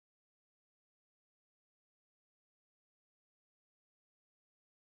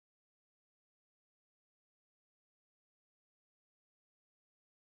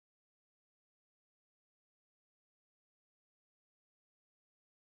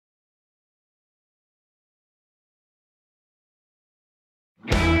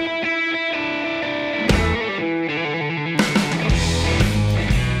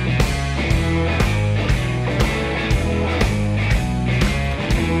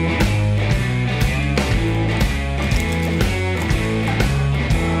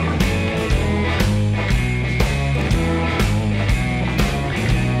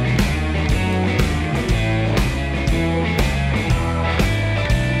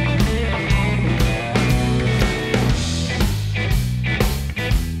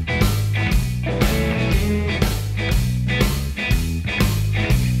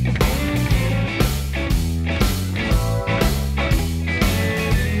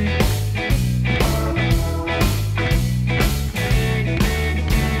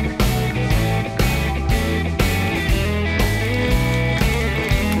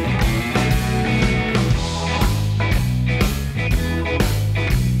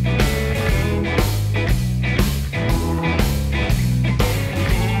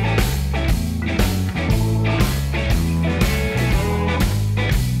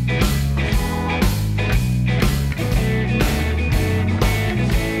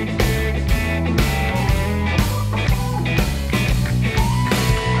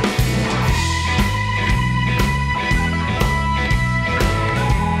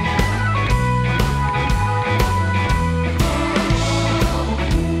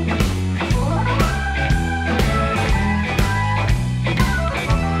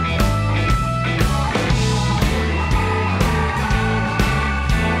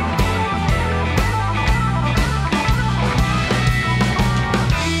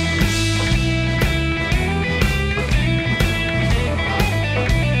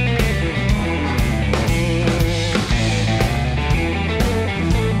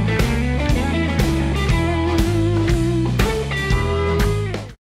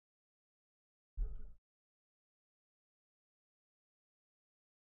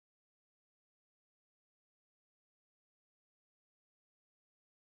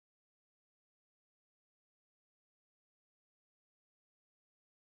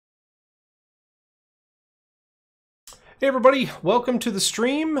Hey everybody, welcome to the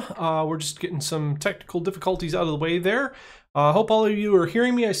stream. We're just getting some technical difficulties out of the way there. Hope all of you are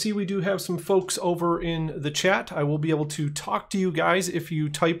hearing me. I see we do have some folks over in the chat. I will be able to talk to you guys if you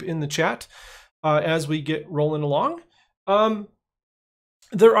type in the chat as we get rolling along.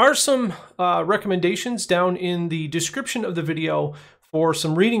 There are some recommendations down in the description of the video for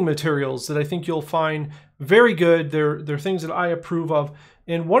some reading materials that I think you'll find very good. They're things that I approve of.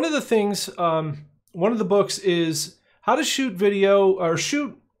 And one of the things, one of the books is how to shoot video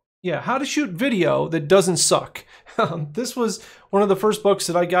how to shoot video that doesn't suck. This was one of the first books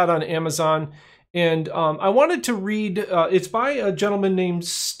that I got on Amazon, and I wanted to read, it's by a gentleman named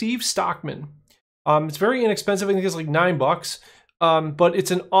Steve Stockman. It's very inexpensive, I think it's like $9, but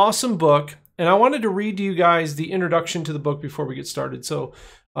it's an awesome book, and I wanted to read to you guys the introduction to the book before we get started. So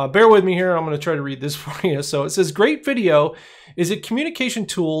bear with me here, I'm going to try to read this for you. So it says, great video is a communication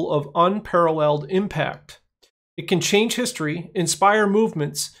tool of unparalleled impact. It can change history, inspire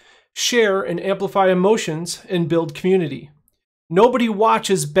movements, share and amplify emotions, and build community. Nobody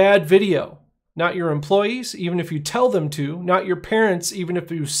watches bad video. Not your employees, even if you tell them to. Not your parents, even if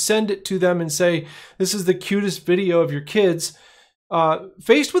you send it to them and say, this is the cutest video of your kids.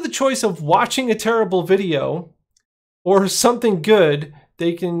 Faced with the choice of watching a terrible video or something good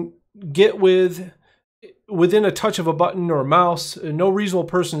they can get within a touch of a button or a mouse, no reasonable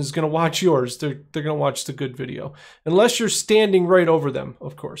person is going to watch yours. They're going to watch the good video. Unless you're standing right over them,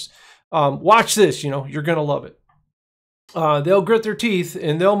 of course. Watch this, you're going to love it. They'll grit their teeth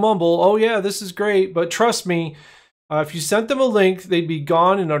and they'll mumble, oh yeah, this is great, but trust me, if you sent them a link, they'd be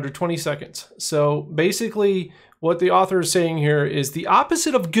gone in under 20 seconds. So basically what the author is saying here is the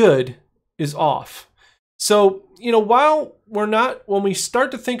opposite of good is off. So, when we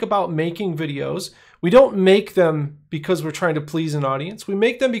start to think about making videos, we don't make them because we're trying to please an audience. We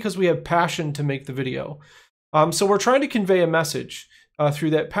make them because we have passion to make the video. So we're trying to convey a message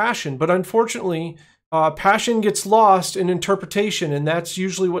through that passion. But unfortunately, passion gets lost in interpretation. And that's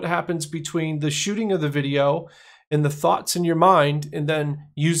usually what happens between the shooting of the video and the thoughts in your mind and then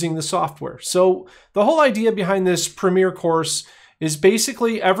using the software. So the whole idea behind this Premiere course is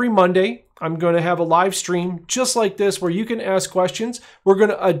basically every Monday, I'm going to have a live stream just like this where you can ask questions. We're going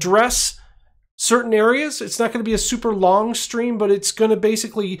to address certain areas. It's not going to be a super long stream, but it's going to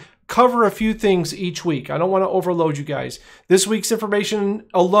basically cover a few things each week. I don't want to overload you guys. This week's information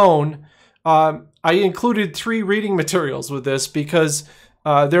alone, I included 3 reading materials with this because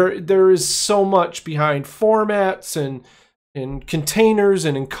there is so much behind formats and containers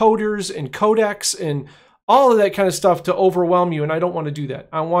and encoders and codecs and all of that kind of stuff to overwhelm you, and I don't want to do that.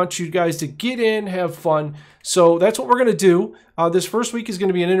 I want you guys to get in, have fun. So that's what we're going to do. This first week is going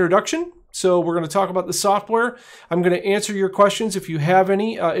to be an introduction. So we're going to talk about the software. I'm going to answer your questions if you have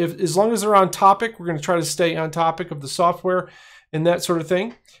any. As long as they're on topic, we're going to try to stay on topic of the software and that sort of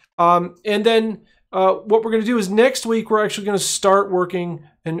thing. And then what we're going to do is next week, we're actually going to start working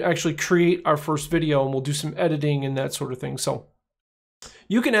and actually create our first video, and we'll do some editing and that sort of thing. So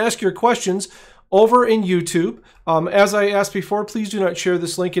you can ask your questions over in YouTube. As I asked before, please do not share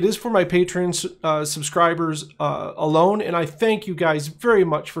this link. It is for my Patreon subscribers alone, and I thank you guys very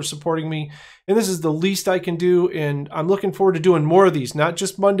much for supporting me. And this is the least I can do, and I'm looking forward to doing more of these, not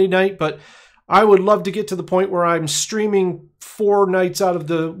just Monday night, but I would love to get to the point where I'm streaming 4 nights out of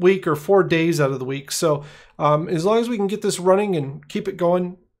the week or 4 days out of the week. So as long as we can get this running and keep it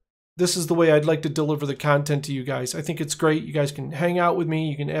going, this is the way I'd like to deliver the content to you guys. I think it's great. You guys can hang out with me.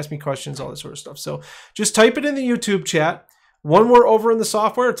 You can ask me questions, all that sort of stuff. So just type it in the YouTube chat. When we're over in the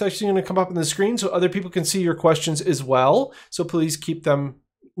software, it's actually going to come up on the screen so other people can see your questions as well. So please keep them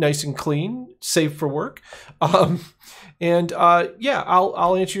nice and clean, safe for work. Yeah,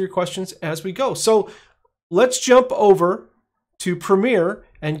 I'll answer your questions as we go. So let's jump over to Premiere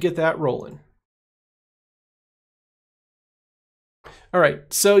and get that rolling. All right,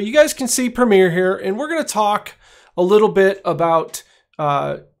 so you guys can see Premiere here, and we're going to talk a little bit about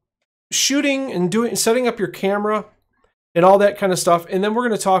shooting and setting up your camera and all that kind of stuff. And then we're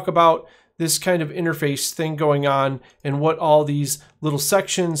going to talk about this kind of interface thing going on and what all these little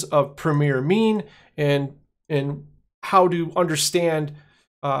sections of Premiere mean and how to understand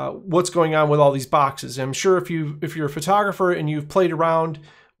what's going on with all these boxes. I'm sure if you're a photographer and you've played around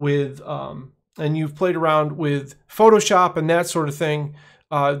with Photoshop and that sort of thing,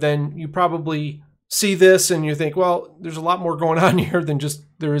 then you probably see this and you think, well, there's a lot more going on here than just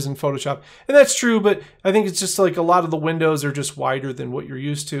there is in Photoshop. And that's true, but I think it's just like a lot of the windows are just wider than what you're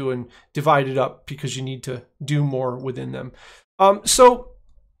used to and divided up because you need to do more within them. So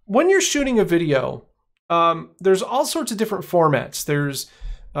when you're shooting a video, there's all sorts of different formats. There's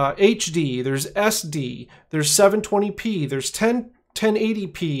HD, there's SD, there's 720p, there's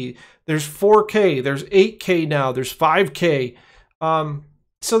 1080p, there's 4K, there's 8K now, there's 5K.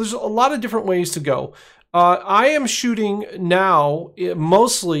 So there's a lot of different ways to go. I am shooting now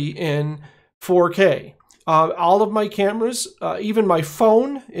mostly in 4K. All of my cameras, even my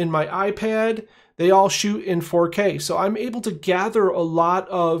phone and my iPad, they all shoot in 4K. So I'm able to gather a lot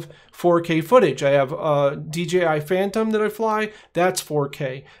of 4K footage. I have a DJI Phantom that I fly, that's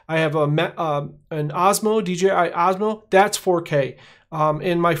 4K. I have an Osmo, DJI Osmo, that's 4K.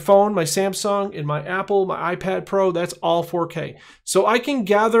 In my phone, my Samsung, in my Apple, my iPad Pro, that's all 4K. So I can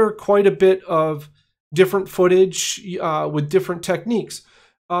gather quite a bit of different footage with different techniques.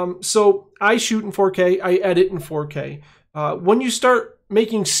 So I shoot in 4K, I edit in 4K. When you start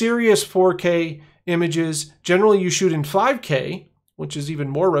making serious 4K images, generally you shoot in 5K, which is even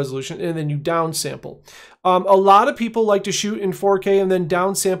more resolution, and then you downsample. A lot of people like to shoot in 4K and then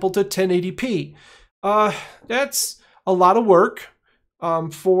downsample to 1080p. That's a lot of work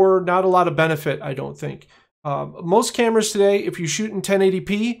for not a lot of benefit, I don't think. Most cameras today, if you shoot in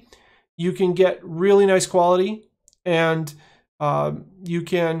 1080p, you can get really nice quality, and you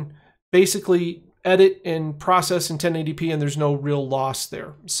can basically edit and process in 1080p, and there's no real loss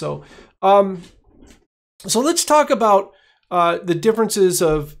there. So let's talk about the differences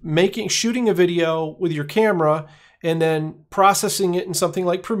of shooting a video with your camera and then processing it in something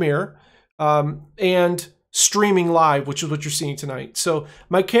like Premiere, and streaming live, which is what you're seeing tonight. So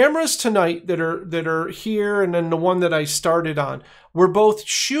my cameras tonight that are here, and then the one that I started on, we're both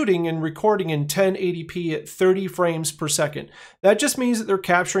shooting and recording in 1080p at 30 frames per second. That just means that they're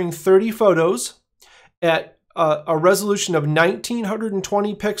capturing 30 photos at a resolution of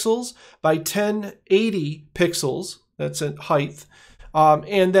 1920 pixels by 1080 pixels. That's in height.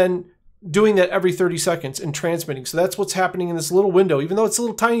 And then doing that every 30 seconds and transmitting. So that's what's happening in this little window. Even though it's a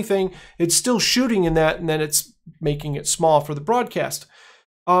little tiny thing, it's still shooting in that, and then it's making it small for the broadcast.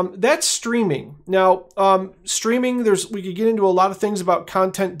 That's streaming. Now, streaming, we could get into a lot of things about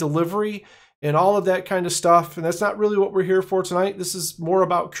content delivery and all of that kind of stuff, and that's not really what we're here for tonight. This is more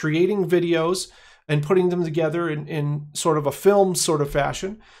about creating videos and putting them together in sort of a film sort of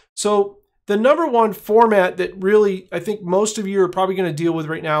fashion. So the number one format that really I think most of you are probably going to deal with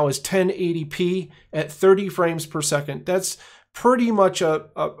right now is 1080p at 30 frames per second. That's pretty much a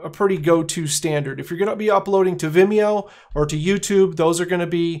pretty go-to standard. If you're going to be uploading to Vimeo or to YouTube, those are going to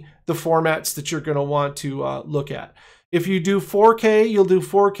be the formats that you're going to want to look at. If you do 4K, you'll do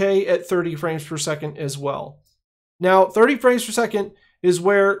 4K at 30 frames per second as well. Now, 30 frames per second is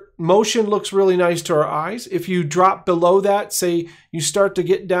where motion looks really nice to our eyes. If you drop below that, say you start to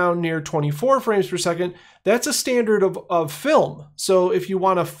get down near 24 frames per second, that's a standard of film. So if you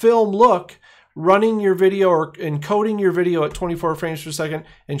want a film look, running your video or encoding your video at 24 frames per second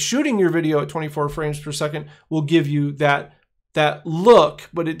and shooting your video at 24 frames per second will give you that look,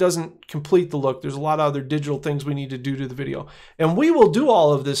 but it doesn't complete the look. There's a lot of other digital things we need to do to the video. And we will do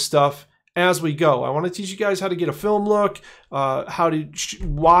all of this stuff as we go. I want to teach you guys how to get a film look,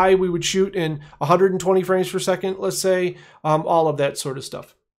 why we would shoot in 120 frames per second, let's say, all of that sort of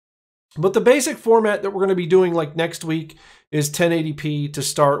stuff. But the basic format that we're going to be doing like next week is 1080p to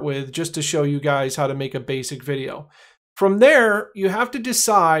start with, just to show you guys how to make a basic video. From there, you have to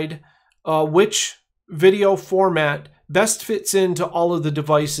decide which video format best fits into all of the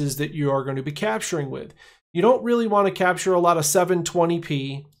devices that you are going to be capturing with. You don't really want to capture a lot of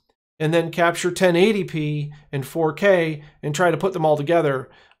 720p and then capture 1080p and 4K and try to put them all together,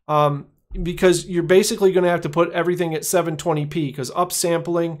 because you're basically going to have to put everything at 720p, because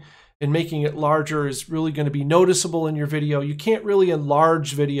upsampling and making it larger is really going to be noticeable in your video. You can't really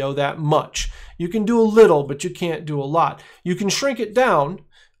enlarge video that much. You can do a little, but you can't do a lot. You can shrink it down,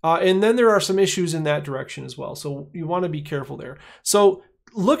 and then there are some issues in that direction as well. So you want to be careful there. So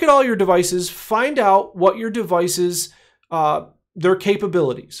look at all your devices, find out what your devices, their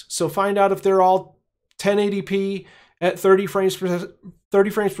capabilities. So find out if they're all 1080p at 30 frames per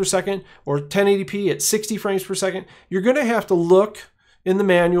second or 1080p at 60 frames per second. You're going to have to look in the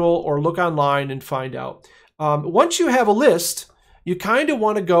manual or look online and find out. Once you have a list, you kind of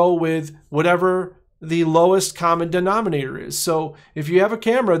want to go with whatever the lowest common denominator is. So if you have a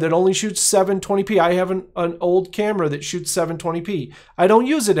camera that only shoots 720p, I have an old camera that shoots 720p. I don't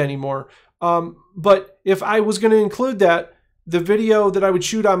use it anymore. But if I was going to include that, the video that I would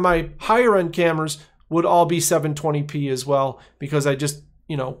shoot on my higher end cameras would all be 720p as well, because I just,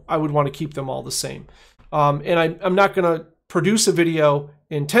 I would want to keep them all the same. And I'm not going to produce a video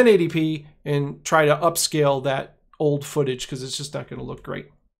in 1080p and try to upscale that old footage, because it's just not going to look great.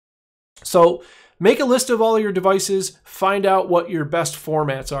 So make a list of all your devices, find out what your best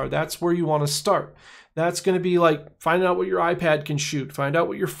formats are. That's where you want to start. That's going to be like finding out what your iPad can shoot, find out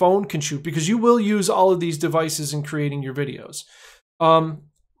what your phone can shoot, because you will use all of these devices in creating your videos.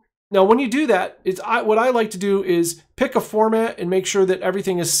 Now, when you do that, what I like to do is pick a format and make sure that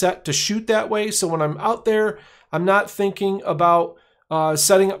everything is set to shoot that way. So when I'm out there, I'm not thinking about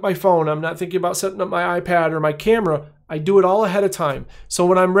setting up my phone. I'm not thinking about setting up my iPad or my camera. I do it all ahead of time. So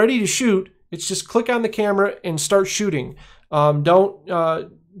when I'm ready to shoot, it's just click on the camera and start shooting.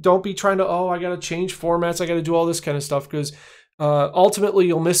 Don't be trying to, I got to change formats. I got to do all this kind of stuff, because ultimately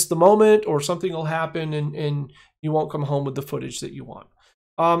you'll miss the moment or something will happen and you won't come home with the footage that you want.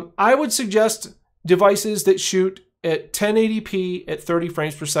 I would suggest devices that shoot at 1080p at 30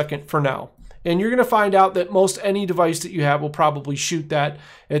 frames per second for now. And you're going to find out that most any device that you have will probably shoot that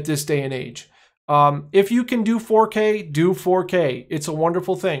at this day and age. If you can do 4K, do 4K. It's a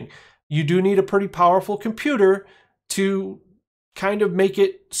wonderful thing. You do need a pretty powerful computer to kind of make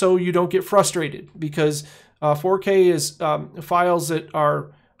it so you don't get frustrated, because 4K is files that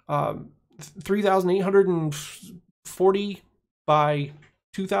are 3,840 by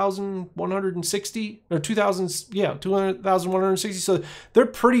 2,160 or 2,160. So they're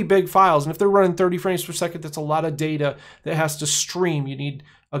pretty big files. And if they're running 30 frames per second, that's a lot of data that has to stream. You need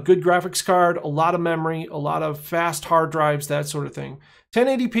a good graphics card, a lot of memory, a lot of fast hard drives, that sort of thing.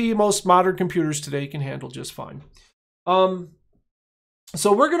 1080p, most modern computers today can handle just fine. So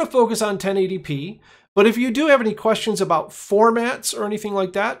we're going to focus on 1080p. But if you do have any questions about formats or anything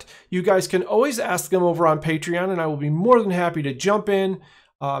like that, you guys can always ask them over on Patreon, and I will be more than happy to jump in,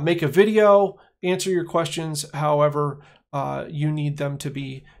 make a video, answer your questions however you need them to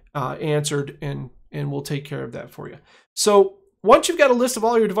be answered, and we'll take care of that for you. So once you've got a list of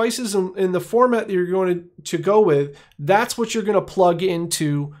all your devices in the format that you're going to go with, that's what you're going to plug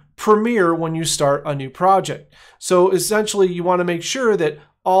into Premiere when you start a new project. So essentially, you want to make sure that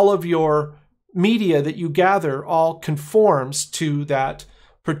all of your media that you gather all conforms to that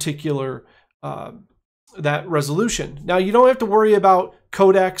particular that resolution. Now, you don't have to worry about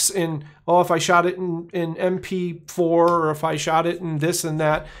codecs and, if I shot it in MP4 or if I shot it in this and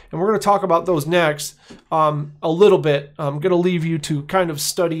that. And we're going to talk about those next a little bit. I'm going to leave you to kind of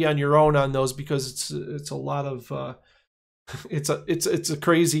study on your own on those, because it's a lot of it's a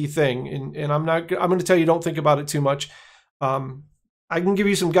crazy thing, and I'm going to tell you, don't think about it too much. I can give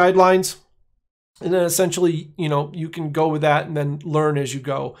you some guidelines, and then essentially, you can go with that and then learn as you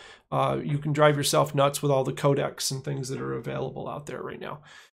go. You can drive yourself nuts with all the codecs and things that are available out there right now.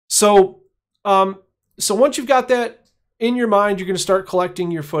 So, so once you've got that in your mind, you're going to start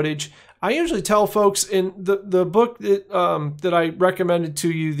collecting your footage. I usually tell folks in the book that I recommended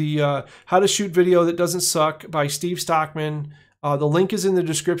to you, the How to Shoot Video That Doesn't Suck by Steve Stockman. The link is in the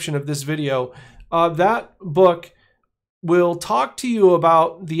description of this video. That book will talk to you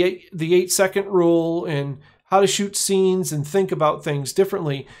about the 8-second rule and how to shoot scenes and think about things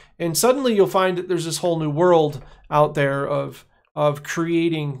differently. And suddenly you'll find that there's this whole new world out there of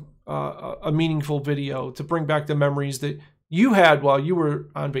creating a meaningful video to bring back the memories that you had while you were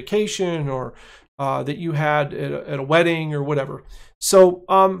on vacation, or that you had at a wedding or whatever. So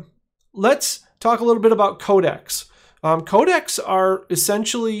let's talk a little bit about codecs. Codecs are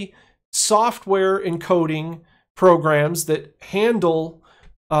essentially software encoding programs that handle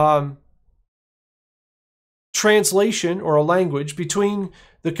translation or a language between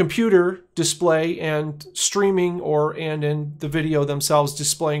the computer display and streaming, and in the video themselves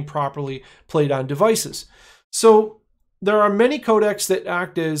displaying properly played on devices. So there are many codecs that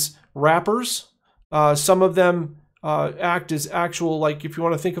act as wrappers. Some of them act as actual, like if you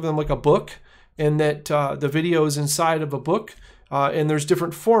want to think of them like a book, and that the video is inside of a book, and there's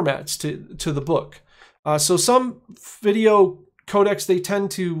different formats to the book. So some video codecs, they tend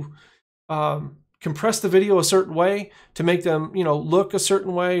to compress the video a certain way to make them, look a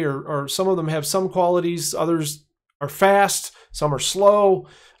certain way, or some of them have some qualities, others are fast, some are slow,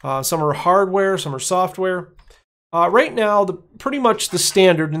 some are hardware, some are software. Right now, pretty much the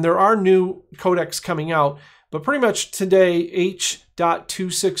standard, and there are new codecs coming out, but pretty much today,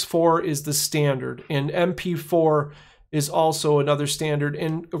 H.264 is the standard, and MP4 is also another standard.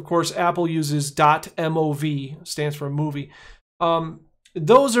 And of course, Apple uses .mov, stands for movie.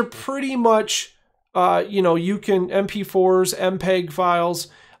 Those are pretty much, you can, MP4s, MPEG files,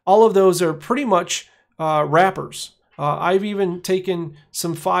 all of those are pretty much wrappers. I've even taken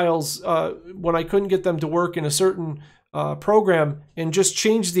some files when I couldn't get them to work in a certain program and just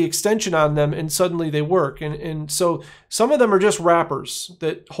changed the extension on them, and suddenly they work. And so some of them are just wrappers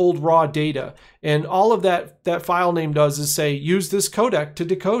that hold raw data, and all of that file name does is say, use this codec to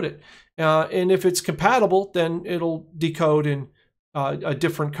decode it. And if it's compatible, then it'll decode in a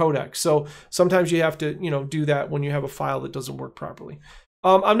different codec. So sometimes you have to, do that when you have a file that doesn't work properly.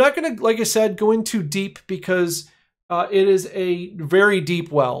 I'm not going to, like I said, go in too deep because it is a very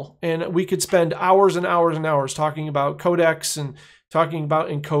deep well, and we could spend hours and hours and hours talking about codecs and talking about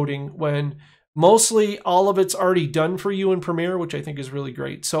encoding when mostly all of it's already done for you in Premiere, which I think is really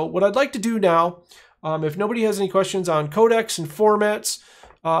great. So what I'd like to do now, if nobody has any questions on codecs and formats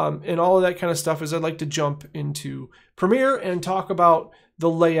and all of that kind of stuff, is I'd like to jump into Premiere and talk about the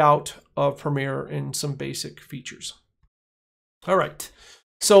layout of Premiere and some basic features. All right.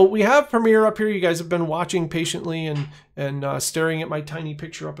 So we have Premiere up here. You guys have been watching patiently and staring at my tiny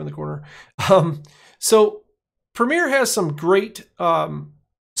picture up in the corner. So Premiere has some great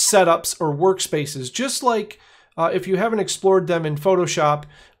setups or workspaces, just like if you haven't explored them in Photoshop,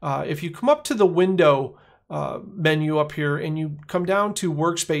 if you come up to the window menu up here and you come down to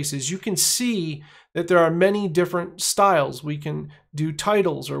workspaces, you can see that there are many different styles. We can do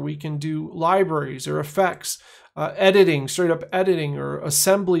titles, or we can do libraries or effects, editing, straight up editing, or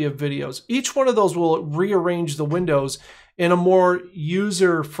assembly of videos. Each one of those will rearrange the windows in a more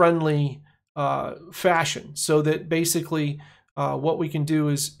user-friendly fashion, so that basically what we can do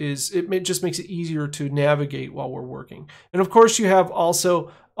is it just makes it easier to navigate while we're working. And of course, you have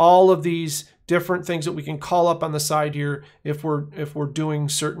also all of these different things that we can call up on the side here if we're doing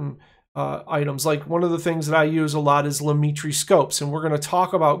certain items. Like one of the things that I use a lot is Lumetri scopes, and we're going to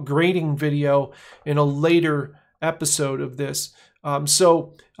talk about grading video in a later episode of this.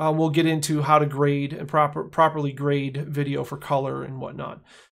 So we'll get into how to grade and properly grade video for color and whatnot.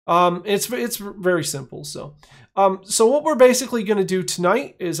 It's very simple. So what we're basically going to do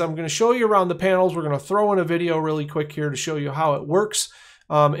tonight is I'm going to show you around the panels. We're going to throw in a video really quick here to show you how it works,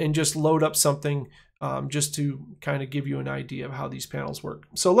 and just load up something just to kind of give you an idea of how these panels work.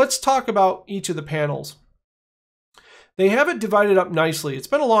 So let's talk about each of the panels. They have it divided up nicely. It's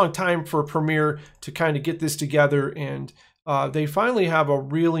been a long time for Premiere to kind of get this together, and they finally have a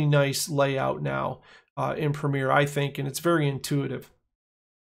really nice layout now in Premiere, I think, and it's very intuitive.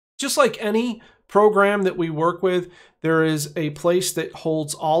 Just like any program that we work with, there is a place that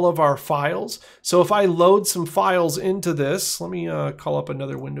holds all of our files. So if I load some files into this, let me call up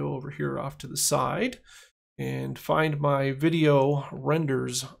another window over here off to the side and find my video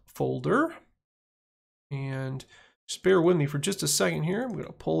renders folder. And just bear with me for just a second here. I'm going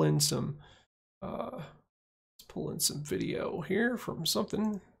to pull in some video here from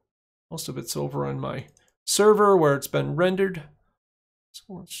something. Most of it's over on my server where it's been rendered. So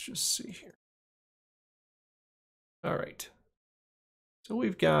let's just see here. All right. So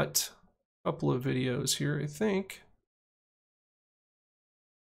we've got a couple of videos here, I think.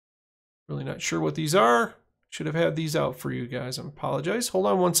 Really not sure what these are. Should have had these out for you guys. I apologize. Hold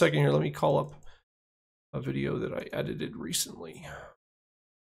on one second here. Let me call up a video that I edited recently.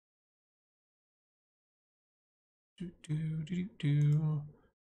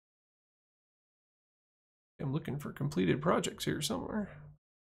 I'm looking for completed projects here somewhere.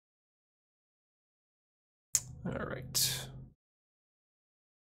 All right.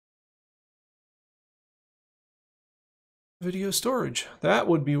 Video storage. That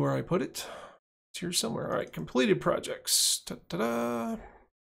would be where I put it. It's here somewhere. All right, completed projects. Ta-da.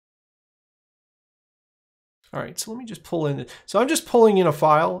 All right, so let me just pull in. So I'm just pulling in a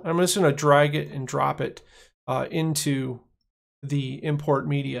file. I'm just going to drag it and drop it into the import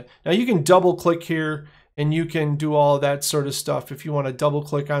media. Now you can double click here and you can do all of that sort of stuff. If you want to double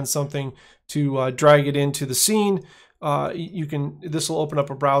click on something to drag it into the scene, you can. This will open up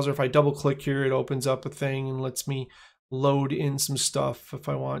a browser. If I double click here, it opens up a thing and lets me load in some stuff if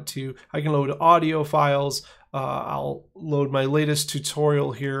I want to. I can load audio files. I'll load my latest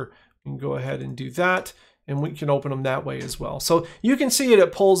tutorial here and go ahead and do that. And we can open them that way as well. So you can see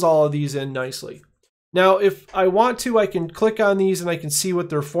it pulls all of these in nicely. Now, if I want to, I can click on these and I can see what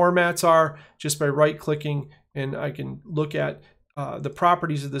their formats are just by right-clicking, and I can look at the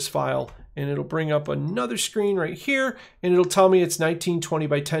properties of this file, and it'll bring up another screen right here, and it'll tell me it's 1920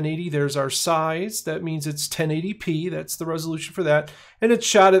 by 1080. There's our size. That means it's 1080p. That's the resolution for that. And it's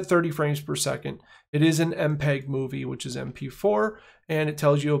shot at 30 frames per second. It is an MPEG movie, which is MP4, and it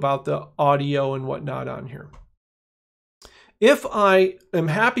tells you about the audio and whatnot on here. If I am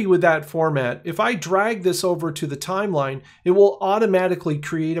happy with that format, if I drag this over to the timeline, it will automatically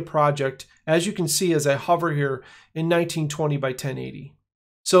create a project, as you can see as I hover here, in 1920 by 1080.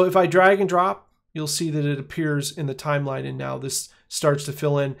 So if I drag and drop, you'll see that it appears in the timeline, and now this starts to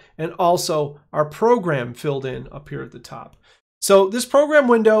fill in, and also our program filled in up here at the top. So this program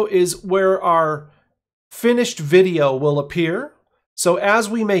window is where our finished video will appear. So as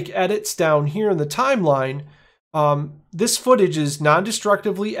we make edits down here in the timeline, this footage is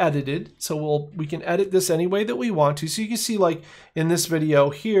non-destructively edited. So we can edit this any way that we want to. So you can see, like in this video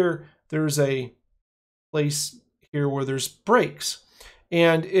here, there's a place here where there's breaks.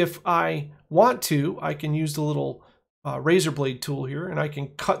 And if I want to, I can use the little razor blade tool here, and I can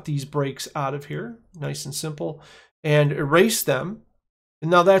cut these breaks out of here, nice and simple, and erase them.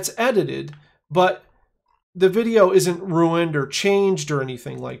 And now that's edited, but the video isn't ruined or changed or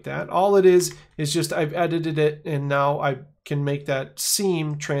anything like that. All it is just I've edited it, and now I can make that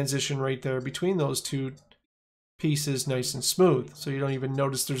seam transition right there between those two pieces nice and smooth. So you don't even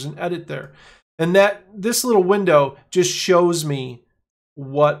notice there's an edit there. And this little window just shows me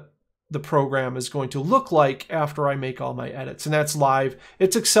what the program is going to look like after I make all my edits. And that's live.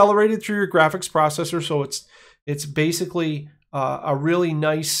 It's accelerated through your graphics processor, so it's basically a really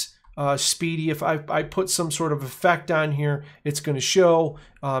nice speedy. If I put some sort of effect on here, it's going to show.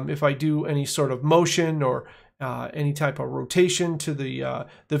 If I do any sort of motion or any type of rotation to the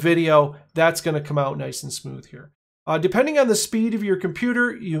video, that's going to come out nice and smooth here. Depending on the speed of your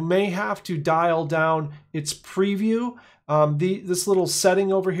computer, you may have to dial down its preview. This little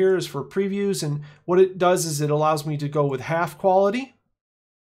setting over here is for previews, and what it does is it allows me to go with half quality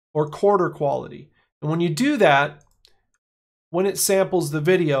or quarter quality. And when you do that, when it samples the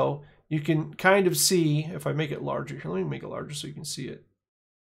video, you can kind of see, if I make it larger here, let me make it larger so you can see it.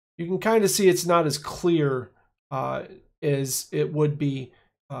 You can kind of see it's not as clear as it would be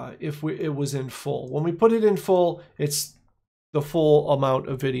if it was in full. When we put it in full, it's the full amount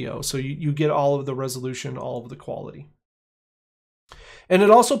of video. So you get all of the resolution, all of the quality. And it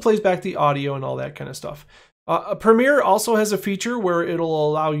also plays back the audio and all that kind of stuff. Premiere also has a feature where it'll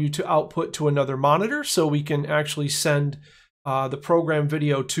allow you to output to another monitor, so we can actually send the program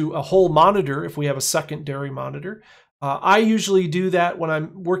video to a whole monitor if we have a secondary monitor. I usually do that when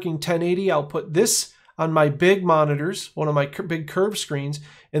I'm working 1080. I'll put this on my big monitors, one of my big curved screens,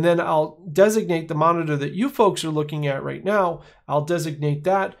 and then I'll designate the monitor that you folks are looking at right now. I'll designate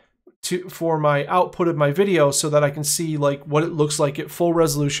that for my output of my video so that I can see like what it looks like at full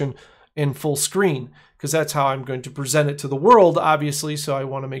resolution and full screen, because that's how I'm going to present it to the world, obviously, so I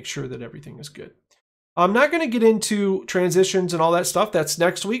want to make sure that everything is good. I'm not going to get into transitions and all that stuff. That's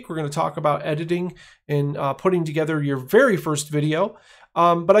next week. We're going to talk about editing and putting together your very first video.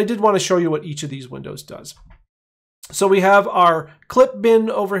 But I did want to show you what each of these windows does. So we have our clip bin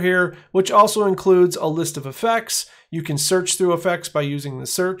over here, which also includes a list of effects. You can search through effects by using the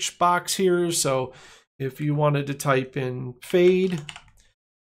search box here. So if you wanted to type in fade,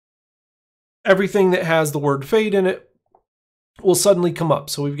 everything that has the word fade in it will suddenly come up.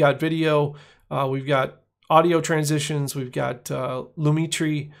 So we've got video, we've got audio transitions, we've got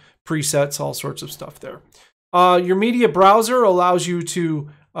Lumetri presets, all sorts of stuff there. Your media browser allows you to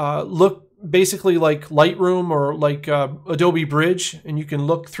look basically like Lightroom or like Adobe Bridge, and you can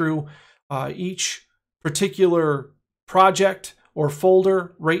look through each particular project or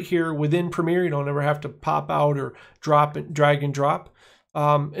folder right here within Premiere. You don't ever have to pop out or drop it, drag and drop.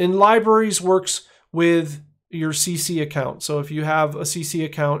 And Libraries works with your CC account. So if you have a CC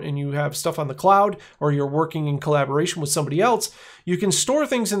account and you have stuff on the cloud, or you're working in collaboration with somebody else, you can store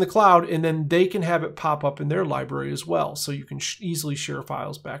things in the cloud and then they can have it pop up in their library as well. So you can easily share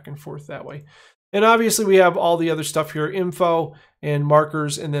files back and forth that way. And obviously we have all the other stuff here, info and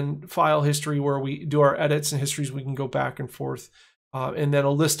markers, and then file history where we do our edits, and histories we can go back and forth. And then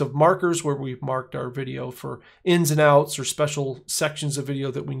a list of markers where we've marked our video for ins and outs or special sections of video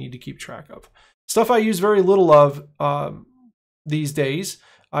that we need to keep track of. Stuff I use very little of these days.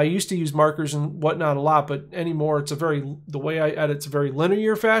 I used to use markers and whatnot a lot, but anymore it's the way I edit, it's a very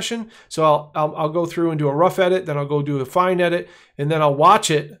linear fashion. So I'll go through and do a rough edit, then I'll go do a fine edit, and then I'll watch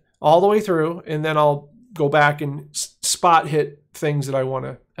it all the way through, and then I'll go back and spot hit things that I want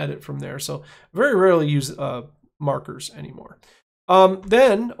to edit from there. So very rarely use markers anymore.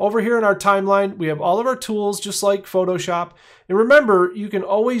 Then over here in our timeline, we have all of our tools just like Photoshop. And remember, you can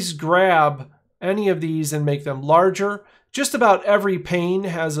always grab any of these and make them larger. Just about every pane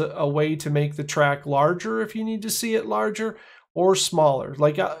has a way to make the track larger if you need to see it larger, or smaller.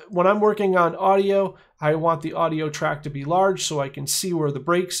 Like when I'm working on audio, I want the audio track to be large so I can see where the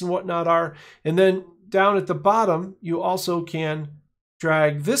breaks and whatnot are. And then down at the bottom, you also can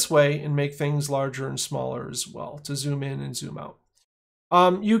drag this way and make things larger and smaller as well to zoom in and zoom out.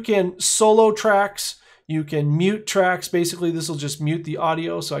 You can solo tracks. You can mute tracks. Basically, this will just mute the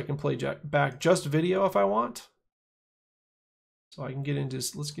audio so I can play back just video if I want. So I can get into,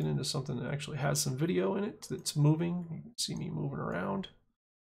 let's get into something that actually has some video in it that's moving. You can see me moving around.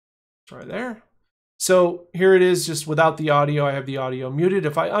 Try there. So here it is just without the audio. I have the audio muted.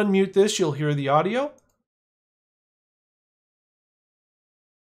 If I unmute this, you'll hear the audio.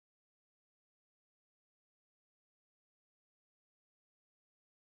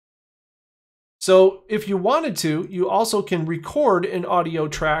 So if you wanted to, you also can record an audio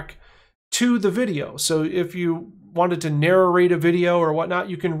track to the video. So if you wanted to narrate a video or whatnot,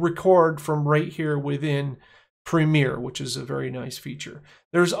 you can record from right here within Premiere, which is a very nice feature.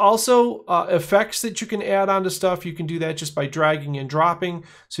 There's also effects that you can add onto stuff. You can do that just by dragging and dropping.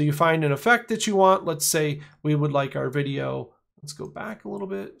 So you find an effect that you want. Let's say we would like our video. Let's go back a little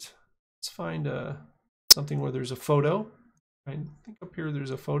bit. Let's find something where there's a photo. I think up here there's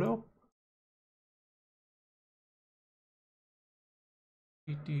a photo.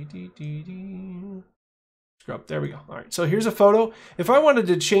 Scrub. There we go. All right, so here's a photo. If I wanted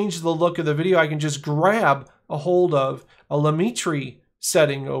to change the look of the video, I can just grab a hold of a Lumetri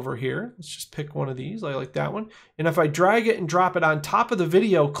setting over here. Let's just pick one of these. I like that one. And if I drag it and drop it on top of the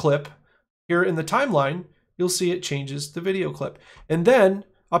video clip here in the timeline, you'll see it changes the video clip. And then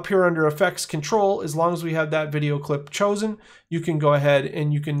up here under Effects Control, as long as we have that video clip chosen, you can go ahead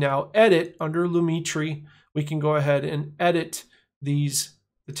and you can now edit under Lumetri. We can go ahead and edit the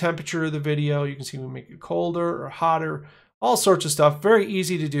temperature of the video. You can see we make it colder or hotter, all sorts of stuff. Very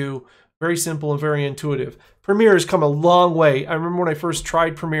easy to do, very simple and very intuitive. Premiere has come a long way. I remember when I first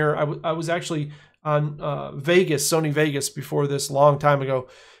tried Premiere, I was actually on Sony Vegas before this, long time ago.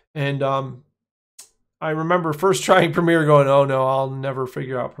 And I remember first trying Premiere going, oh no, I'll never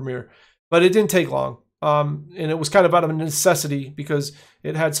figure out Premiere. But it didn't take long. And it was kind of out of necessity because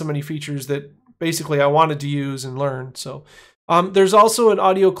it had so many features that basically I wanted to use and learn. So there's also an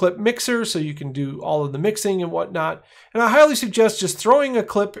audio clip mixer, so you can do all of the mixing and whatnot. And I highly suggest just throwing a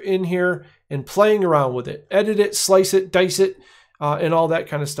clip in here and playing around with it. Edit it, slice it, dice it, and all that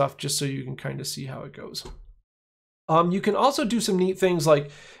kind of stuff, just so you can kind of see how it goes. You can also do some neat things,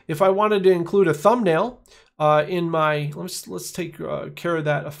 like if I wanted to include a thumbnail in my, let's take care of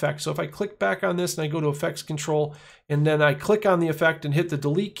that effect. So if I click back on this and I go to Effects Control, and then I click on the effect and hit the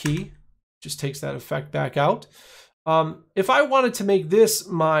delete key, just takes that effect back out. If I wanted to make this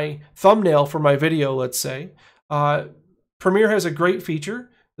my thumbnail for my video, let's say, Premiere has a great feature.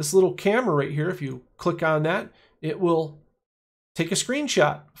 This little camera right here, if you click on that, it will take a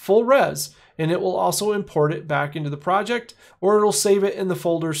screenshot, full res, and it will also import it back into the project, or it'll save it in the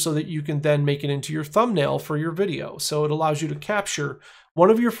folder so that you can then make it into your thumbnail for your video. So it allows you to capture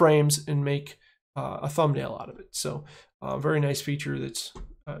one of your frames and make a thumbnail out of it. So very nice feature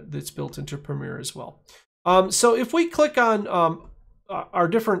that's built into Premiere as well. So if we click on our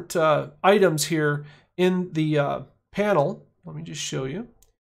different items here in the panel, let me just show you.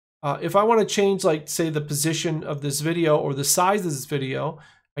 If I want to change, like, say, the position of this video or the size of this video,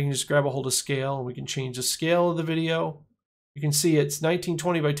 I can just grab a hold of scale and we can change the scale of the video. You can see it's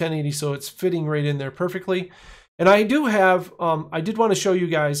 1920 by 1080, so it's fitting right in there perfectly. And I do have, I did want to show you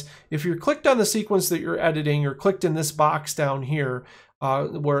guys, if you're clicked on the sequence that you're editing or clicked in this box down here,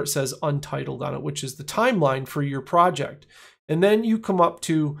 where it says untitled on it, which is the timeline for your project. And then you come up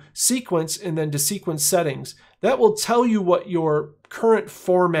to sequence and then to sequence settings. That will tell you what your current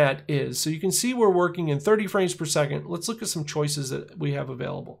format is. So you can see we're working in 30 frames per second. Let's look at some choices that we have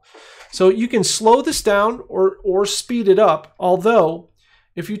available. So you can slow this down or speed it up. Although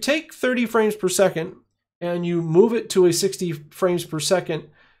if you take 30 frames per second and you move it to a 60 frames per second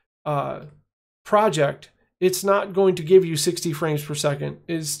project, it's not going to give you 60 frames per second.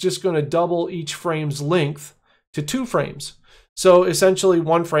 It's just going to double each frame's length to 2 frames. So essentially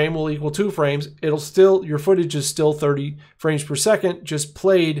 1 frame will equal 2 frames. It'll still, your footage is still 30 frames per second, just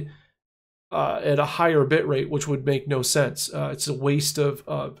played at a higher bit rate, which would make no sense. It's a waste of,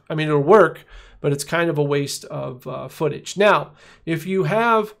 I mean, it'll work, but it's kind of a waste of footage. Now, if you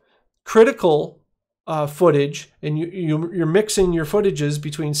have critical footage and you're mixing your footages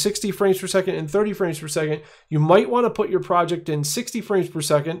between 60 frames per second and 30 frames per second, you might want to put your project in 60 frames per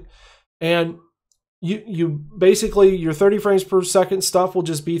second, and you basically, your 30 frames per second stuff will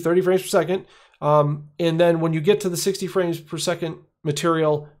just be 30 frames per second, and then when you get to the 60 frames per second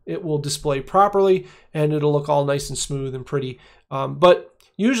material, it will display properly and it'll look all nice and smooth and pretty. But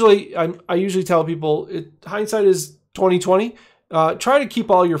usually, I usually tell people, hindsight is 20/20. Try to keep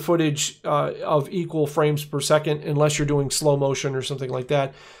all your footage of equal frames per second, unless you're doing slow motion or something like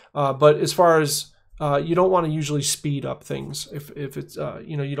that. But as far as you don't want to usually speed up things if it's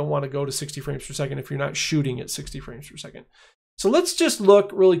you don't want to go to 60 frames per second if you're not shooting at 60 frames per second. So let's just look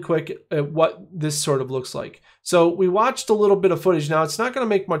really quick at what this sort of looks like. So we watched a little bit of footage. Now it's not going to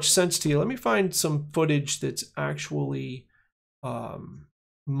make much sense to you. Let me find some footage that's actually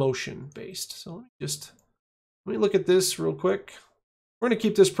motion based. So let me look at this real quick. We're going to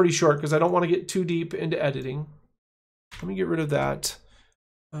keep this pretty short because I don't want to get too deep into editing. Let me get rid of that.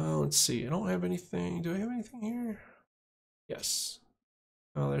 Let's see. I don't have anything. Do I have anything here? Yes.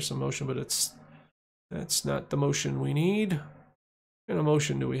 Oh, there's some motion, but that's not the motion we need. What kind of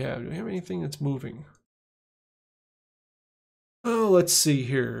motion do we have? Do we have anything that's moving? Oh, let's see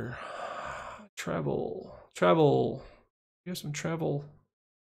here. Travel. We have some travel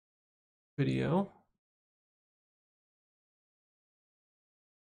video.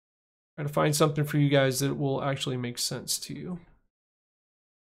 Try to find something for you guys that will actually make sense to you.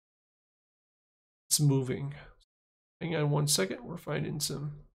 It's moving. Hang on 1 second. We're finding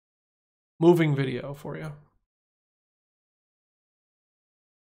some moving video for you.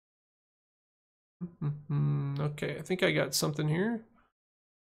 Okay, I think I got something here.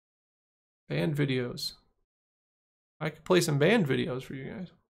 Band videos. I could play some band videos for you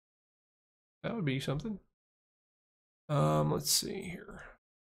guys. That would be something. Let's see here.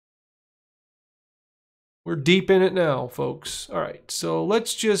 We're deep in it now, folks. All right, so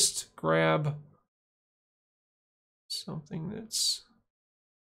let's just grab something that's,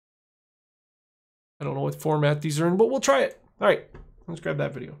 I don't know what format these are in, but we'll try it. All right, let's grab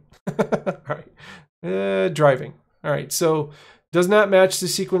that video. All right, driving. All right, so does not match the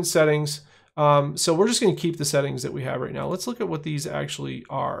sequence settings. So we're just going to keep the settings that we have right now. Let's look at what these actually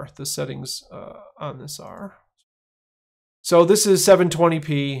are. The settings on this are. So this is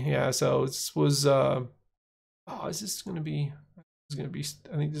 720p. Yeah, so it was, oh, is this going to be,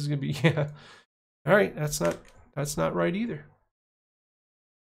 I think this is going to be, yeah. All right, that's not right either.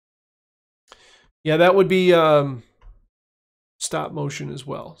 Yeah, that would be stop motion as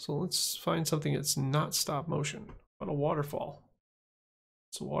well. So let's find something that's not stop motion. What a waterfall.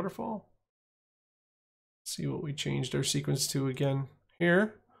 It's a waterfall. Let's see what we changed our sequence to again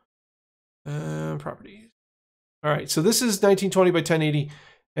here. Properties. All right, so this is 1920 by 1080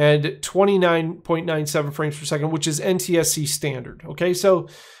 and 29.97 frames per second, which is NTSC standard. Okay, so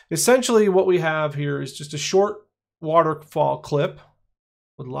essentially what we have here is just a short waterfall clip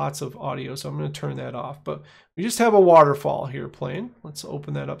with lots of audio. So I'm going to turn that off, but we just have a waterfall here playing. Let's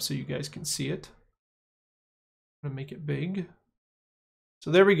open that up so you guys can see it. I'm going to make it big. So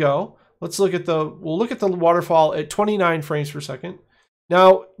there we go. Let's look at we'll look at the waterfall at 29 frames per second.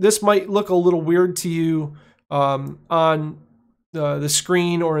 Now, this might look a little weird to you on the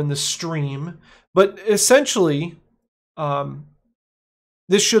screen or in the stream, but essentially,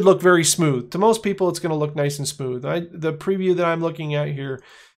 this should look very smooth. To most people, it's going to look nice and smooth. The preview that I'm looking at here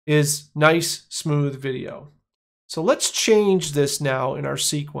is nice, smooth video. So let's change this now in our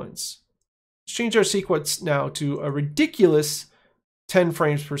sequence. Let's change our sequence now to a ridiculous 10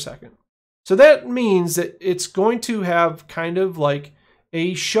 frames per second. So that means that it's going to have kind of like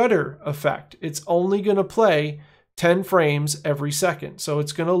a shutter effect. It's only going to play 10 frames every second. So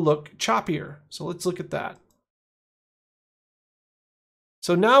it's going to look choppier. So let's look at that.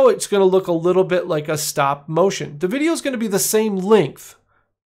 So now it's going to look a little bit like a stop motion. The video is going to be the same length.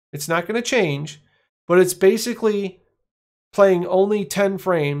 It's not going to change, but it's basically playing only 10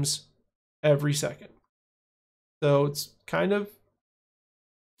 frames every second. So it's kind of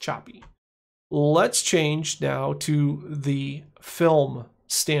choppy. Let's change now to the film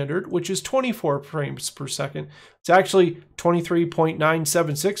standard, which is 24 frames per second. It's actually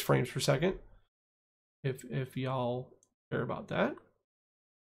 23.976 frames per second, if y'all care about that.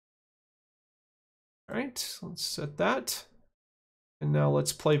 All right, let's set that. And now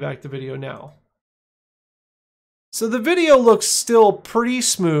let's play back the video now. So the video looks still pretty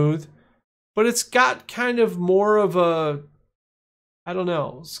smooth, but it's got kind of more of a, I don't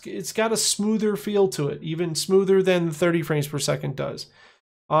know, it's got a smoother feel to it, even smoother than 30 frames per second does.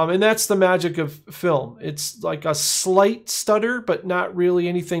 And that's the magic of film. It's like a slight stutter, but not really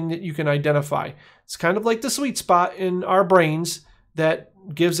anything that you can identify. It's kind of like the sweet spot in our brains that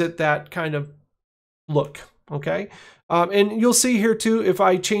gives it that kind of look, okay? And you'll see here too, if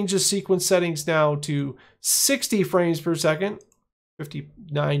I change the sequence settings now to 60 frames per second,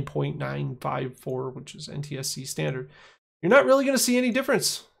 59.954, which is NTSC standard, you're not really going to see any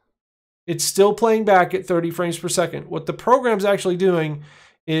difference. It's still playing back at 30 frames per second. What the program's actually doing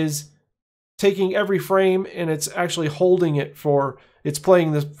is taking every frame and it's actually holding it for, it's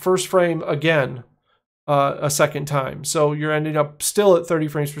playing the first frame again a second time. So you're ending up still at 30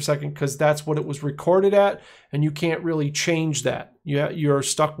 frames per second because that's what it was recorded at, and you can't really change that. You're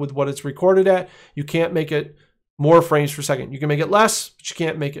stuck with what it's recorded at. You can't make it more frames per second. You can make it less, but you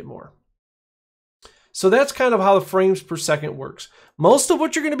can't make it more. So that's kind of how the frames per second works. Most of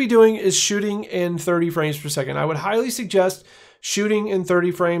what you're going to be doing is shooting in 30 frames per second. I would highly suggest shooting in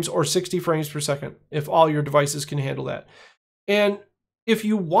 30 frames or 60 frames per second if all your devices can handle that. And if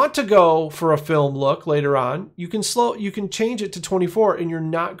you want to go for a film look later on, you can change it to 24 and you're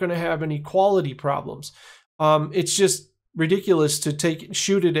not going to have any quality problems. It's just ridiculous to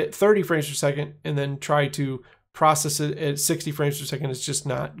shoot it at 30 frames per second and then try to process it at 60 frames per second.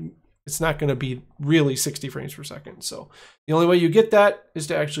 It's not going to be really 60 frames per second. So the only way you get that is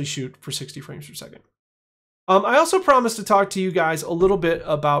to actually shoot for 60 frames per second. I also promised to talk to you guys a little bit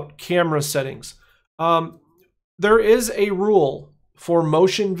about camera settings. There is a rule for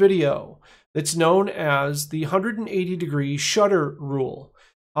motion video that's known as the 180-degree shutter rule.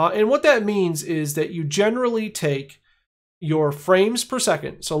 And what that means is that you generally take your frames per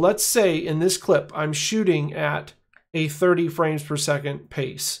second. So let's say in this clip, I'm shooting at a 30 frames per second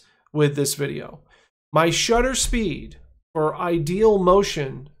pace with this video. My shutter speed for ideal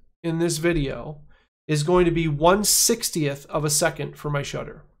motion in this video is going to be 1/60th of a second for my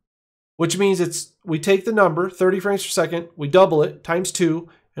shutter, which means we take the number 30 frames per second, we double it times 2,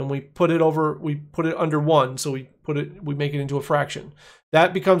 and we put it under 1, so we make it into a fraction.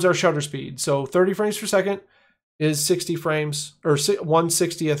 That becomes our shutter speed. So 30 frames per second is 60 frames, or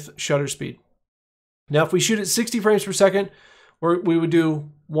 1/60th shutter speed. Now, if we shoot at 60 frames per second, we would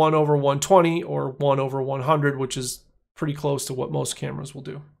do 1/120 or 1/100, which is pretty close to what most cameras will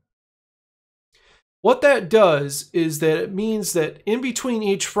do. What that does is that it means that in between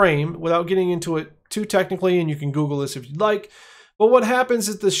each frame, without getting into it too technically, and you can Google this if you'd like, but what happens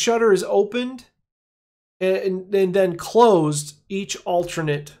is the shutter is opened and then closed each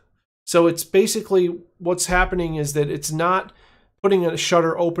alternate. So it's basically what's happening is that it's not putting a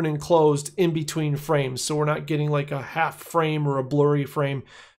shutter open and closed in between frames. So we're not getting like a half frame or a blurry frame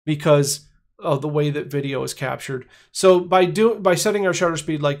because of the way that video is captured. So by setting our shutter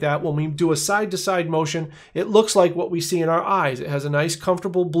speed like that, when we do a side-to-side motion, it looks like what we see in our eyes. It has a nice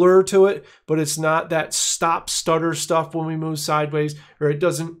comfortable blur to it, but it's not that stop stutter stuff when we move sideways, or it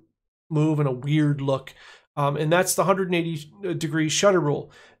doesn't move in a weird look. And that's the 180-degree shutter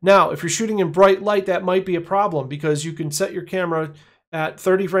rule. Now, if you're shooting in bright light, that might be a problem because you can set your camera at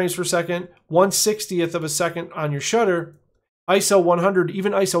 30 frames per second, 1/60th of a second on your shutter. ISO 100,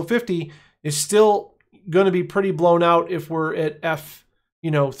 even ISO 50 is still going to be pretty blown out if we're at f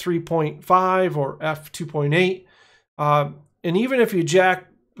 3.5 or f 2.8. And even if you jack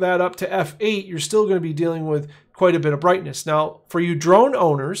that up to f8, you're still going to be dealing with quite a bit of brightness. Now, for you drone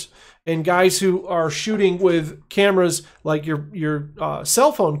owners and guys who are shooting with cameras like your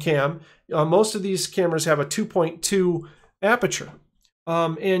cell phone cam, most of these cameras have a 2.2 aperture.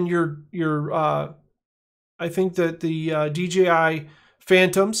 And I think that the DJI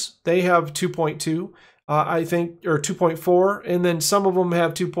Phantoms, they have 2.2, I think, or 2.4, and then some of them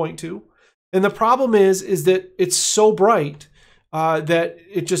have 2.2. And the problem is that it's so bright that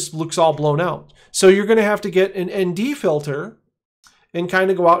it just looks all blown out. So you're going to have to get an ND filter and kind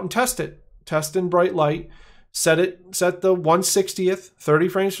of go out and test it. Test in bright light, set the 1/60th, 30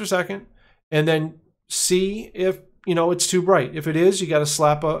 frames per second, and then see if it's too bright. If it is, you got to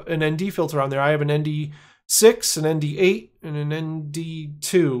slap an ND filter on there. I have an ND6, an ND8, and an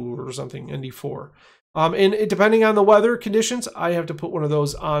ND2 or something, ND4. And depending on the weather conditions, I have to put one of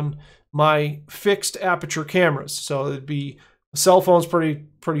those on my fixed aperture cameras. So it'd be cell phone's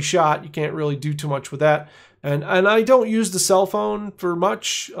pretty shot. You can't really do too much with that. And I don't use the cell phone for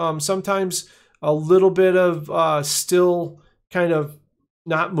much. Sometimes a little bit of still kind of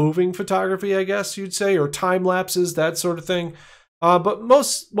not moving photography, I guess you'd say, or time lapses, that sort of thing. But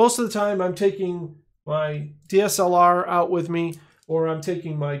most of the time I'm taking my DSLR out with me, or I'm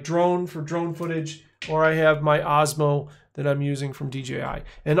taking my drone for drone footage, or I have my Osmo that I'm using from DJI.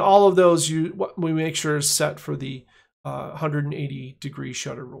 And all of those we make sure is set for the 180-degree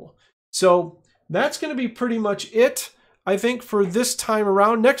shutter rule. So that's going to be pretty much it, I think, for this time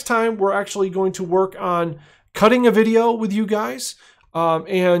around. Next time, we're actually going to work on cutting a video with you guys.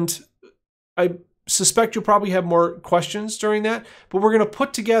 And I suspect you'll probably have more questions during that. But we're going to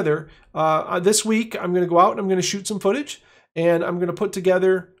put together, this week, I'm going to go out and I'm going to shoot some footage. And I'm going to put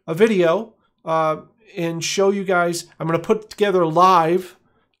together a video and show you guys. I'm going to put together live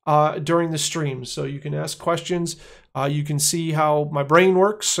during the stream. So you can ask questions. You can see how my brain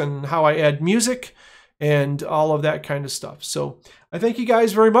works and how I add music and all of that kind of stuff. So I thank you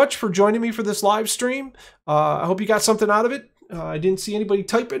guys very much for joining me for this live stream. I hope you got something out of it. I didn't see anybody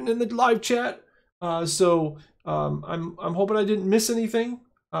typing in the live chat. So I'm hoping I didn't miss anything.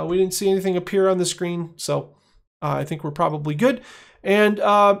 We didn't see anything appear on the screen. So I think we're probably good. And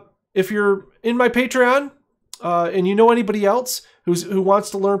if you're in my Patreon and you know anybody else who wants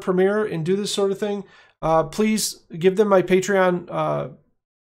to learn Premiere and do this sort of thing, please give them my Patreon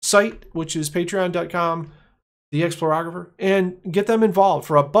site, which is patreon.com, The Explorographer, and get them involved.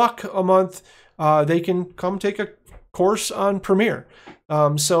 For $1 a month, they can come take a course on Premiere.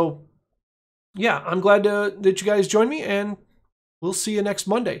 So yeah, I'm glad that you guys joined me, and we'll see you next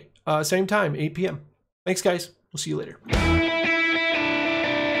Monday, same time, 8 p.m. Thanks, guys. We'll see you later.